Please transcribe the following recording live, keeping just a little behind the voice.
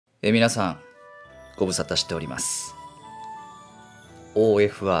皆さんご無沙汰しております。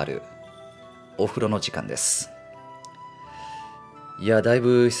 OFR お風呂の時間です。いや、だい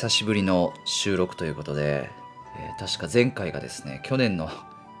ぶ久しぶりの収録ということで、確か前回がですね、去年の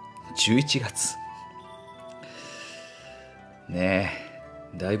11月ね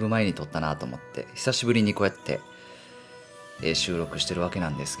え、だいぶ前に撮ったなと思って久しぶりにこうやって、収録してるわけな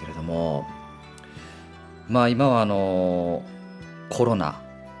んですけれども、今はコロナ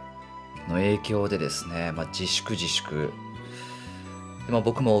の影響でですね、自粛で、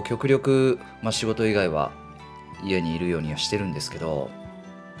僕も極力、仕事以外は家にいるようにはしてるんですけど、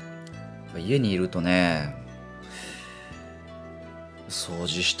家にいるとね、掃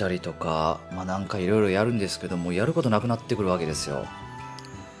除したりとか、なんかいろいろやるんですけども、やることなくなってくるわけですよ。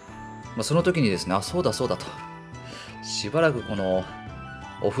その時にですね、そうだと、しばらくこの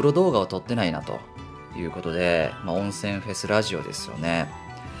お風呂動画を撮ってないなということで、温泉フェスラジオですよね。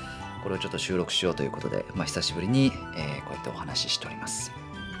これをちょっと収録しようということで、久しぶりに、こうやってお話ししております。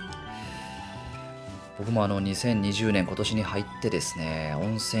僕も2020年今年に入ってですね、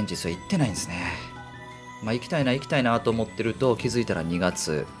温泉実は行ってないんですね。行きたいなと思ってると、気づいたら2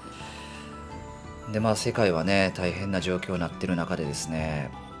月で、世界はね大変な状況になってる中でですね、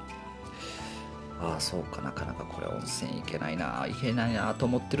そうか、なかなかこれ温泉行けないなと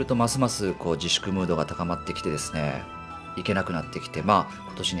思ってると、ますますこう自粛ムードが高まってきてですね、行けなくなってきて、今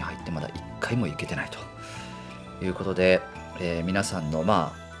年に入ってまだ1回も行けてないということで、皆さんの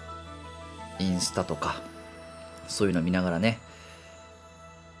インスタとかそういうの見ながらね、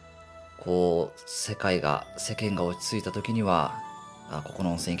こう世間が落ち着いた時には、ここの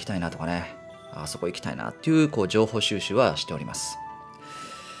温泉行きたいなとかね、そこ行きたいなっていう、情報収集はしております。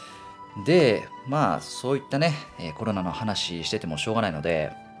で、そういったね、コロナの話しててもしょうがないの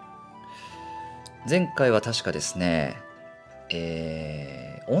で、前回は確かですね、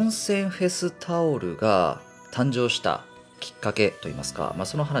温泉フェスタオルが誕生したきっかけといいますか、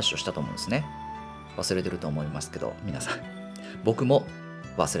その話をしたと思うんですね。忘れてると思いますけど、皆さん僕も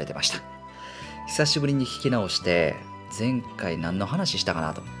忘れてました。久しぶりに聞き直して、前回何の話したか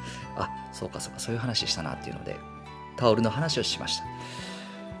なと、そうかそういう話したなっていうので、タオルの話をしました。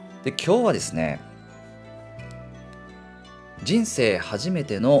で、今日はですね、人生初め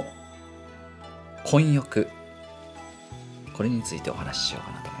ての混浴、これについてお話ししよう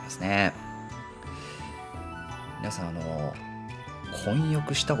かなと思いますね。皆さん混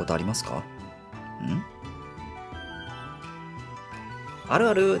浴したことありますか？ある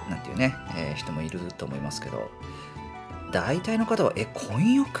あるなんていうね、人もいると思いますけど、大体の方は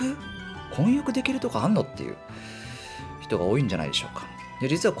混浴できるとかあんのっていう人が多いんじゃないでしょうか。で、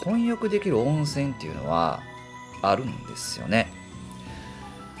実は混浴できる温泉っていうのはあるんですよね。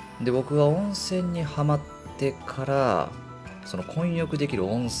で、僕が温泉にはまってから、その混浴できる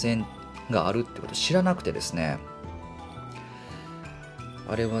温泉があるってことを知らなくてですね、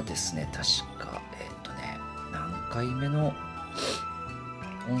あれはですね、確か何回目の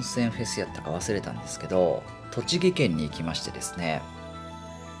温泉フェスやったか忘れたんですけど、栃木県に行きましてですね、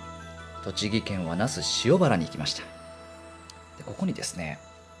栃木県は那須塩原に行きました。で、ここにですね、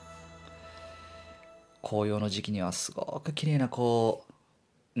紅葉の時期にはすごく綺麗なも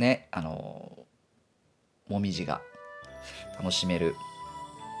みじが楽しめる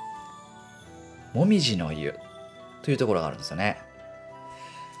もみじの湯というところがあるんですよね。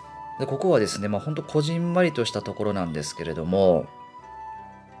で、ここはですね、ほんとこじんまりとしたところなんですけれども、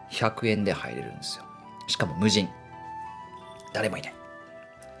100円で入れるんですよ。しかも無人、誰もいない。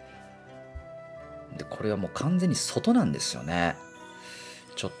で、これはもう完全に外なんですよね。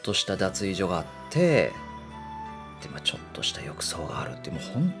ちょっとした脱衣所があって、で、ちょっとした浴槽があるって、もう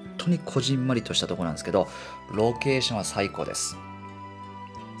本当にこじんまりとしたところなんですけど、ロケーションは最高です。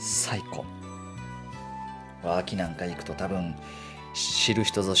最高。秋なんか行くと多分知る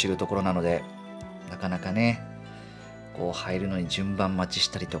人ぞ知るところなので、なかなかね、こう入るのに順番待ちし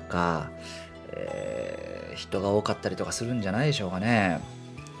たりとか、人が多かったりとかするんじゃないでしょうかね。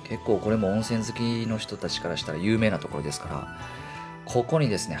結構これも温泉好きの人たちからしたら有名なところですから、ここに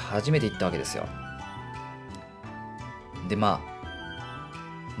ですね、初めて行ったわけですよ。で、ま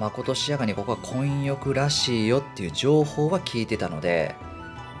ことしやかにここは混浴らしいよっていう情報は聞いてたので、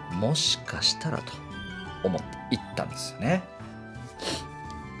もしかしたらと思って行ったんですよね。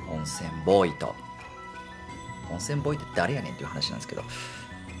温泉ボーイと。温泉ボーイって誰やねんっていう話なんですけど、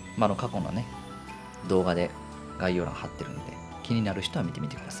過去のね、動画で概要欄貼ってるんで、気になる人は見てみ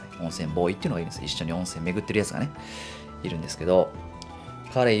てください。温泉ボーイっていうのがいるんです。一緒に温泉巡ってるやつがね、いるんですけど、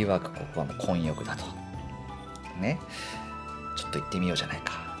彼曰くここはもう混浴だと。ね。ちょっと行ってみようじゃない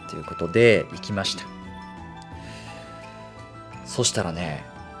かということで行きました。そしたらね、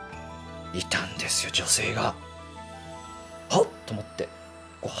いたんですよ、女性が。はっと思って、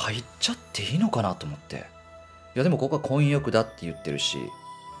こう入っちゃっていいのかなと思って。いやでもここは混浴だって言ってるし、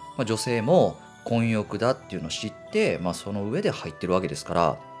女性も混浴だっていうのを知って、その上で入ってるわけですか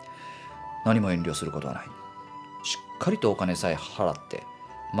ら、何も遠慮することはない。しっかりとお金さえ払って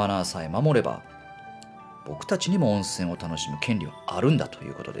マナーさえ守れば、僕たちにも温泉を楽しむ権利はあるんだとい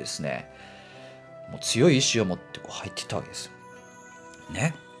うことでですね、もう強い意志を持ってこう入っていったわけですよ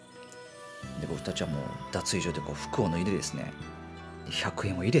ね。で僕たちはもう脱衣所でこう服を脱いでですね、100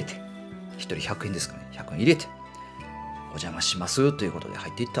円を入れて、1人100円ですかね、100円入れてお邪魔しますということで入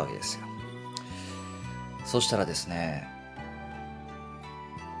っていったわけですよ。そしたらですね、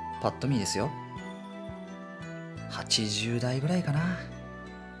パッと見ですよ、80代ぐらいかな、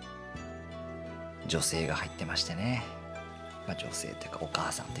女性が入ってましてね、女性というかお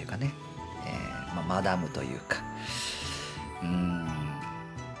母さんというかね、マダムというか、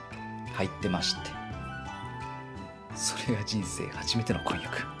入ってまして、それが人生初めての混浴。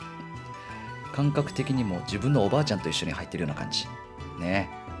感覚的にも自分のおばあちゃんと一緒に入ってるような感じね。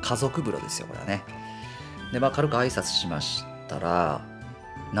家族風呂ですよ、これはね。で軽く挨拶しましたら、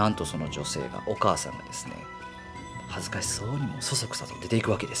なんとその女性が、お母さんがですね、恥ずかしそうにもそそくさと出てい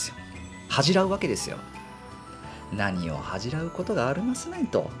くわけですよ。恥じらうわけですよ。何を恥じらうことがありますねん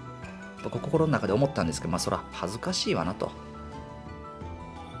と僕心の中で思ったんですけど、そら恥ずかしいわなと。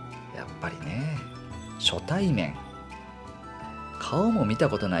やっぱりね、初対面、顔も見た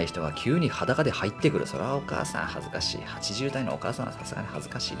ことない人が急に裸で入ってくる、それはお母さん恥ずかしい。80代のお母さんはさすがに恥ず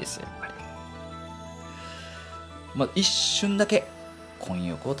かしいですよ、やっぱり。一瞬だけ混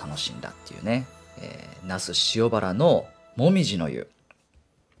浴を楽しんだっていうね、那須塩原のもみじの湯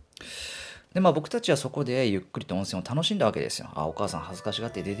で、僕たちはそこでゆっくりと温泉を楽しんだわけですよ。お母さん恥ずかしが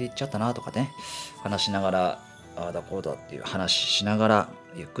って出て行っちゃったなとかね、話しながら、ああだこうだっていう話しながら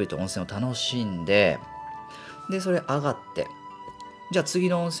ゆっくりと温泉を楽しんで、でそれ上がって、じゃあ次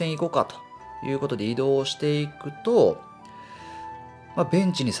の温泉行こうかということで移動していくと、ベ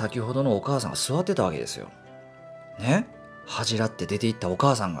ンチに先ほどのお母さんが座ってたわけですよね。恥じらって出て行ったお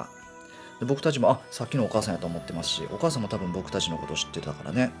母さんが。で僕たちもさっきのお母さんやと思ってますし、お母さんも多分僕たちのことを知ってたか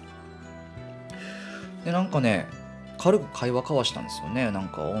らね。でなんかね、軽く会話交わしたんですよね。なん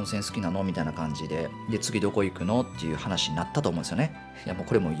か温泉好きなのみたいな感じで、で次どこ行くのっていう話になったと思うんですよね。いやもう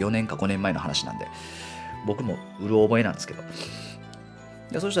これも4年か5年前の話なんで、僕もうる覚えなんですけど。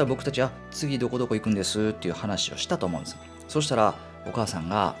でそしたら僕たちは次どこどこ行くんですっていう話をしたと思うんですよ。そしたらお母さん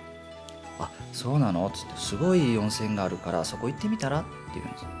が、そうなのっつって、すごい温泉があるからそこ行ってみたらって言う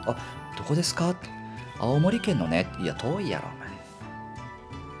んです。どこですかって。青森県のね。いや遠いやろ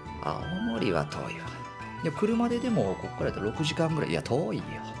お前。青森は遠いわ。いや車ででもここからだと6時間ぐらい。いや遠いよ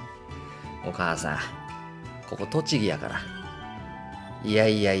お母さん、ここ栃木やから。いや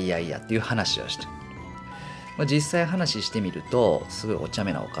っていう話をして、実際話してみるとすごいお茶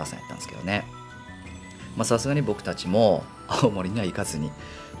目なお母さんやったんですけどね。さすがに僕たちも青森には行かずに、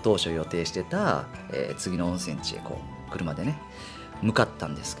当初予定してた、次の温泉地へこう車でね向かった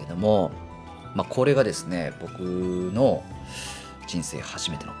んですけども、これがですね、僕の人生初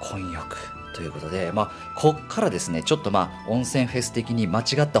めての混浴ということで、こっからですね、ちょっと温泉フェス的に間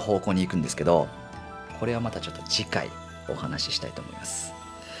違った方向に行くんですけど、これはまたちょっと次回お話ししたいと思います。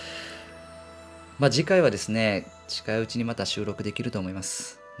次回はですね、近いうちにまた収録できると思いま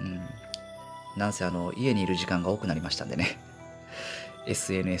す。なんせ家にいる時間が多くなりましたんでね、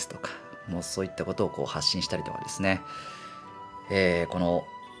SNS とかもうそういったことをこう発信したりとかですね、この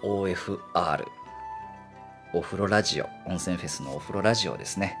OFR お風呂ラジオ、温泉フェスのお風呂ラジオで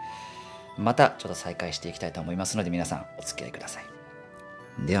すね、またちょっと再開していきたいと思いますので、皆さんお付き合いください。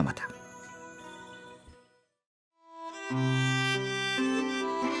ではまた。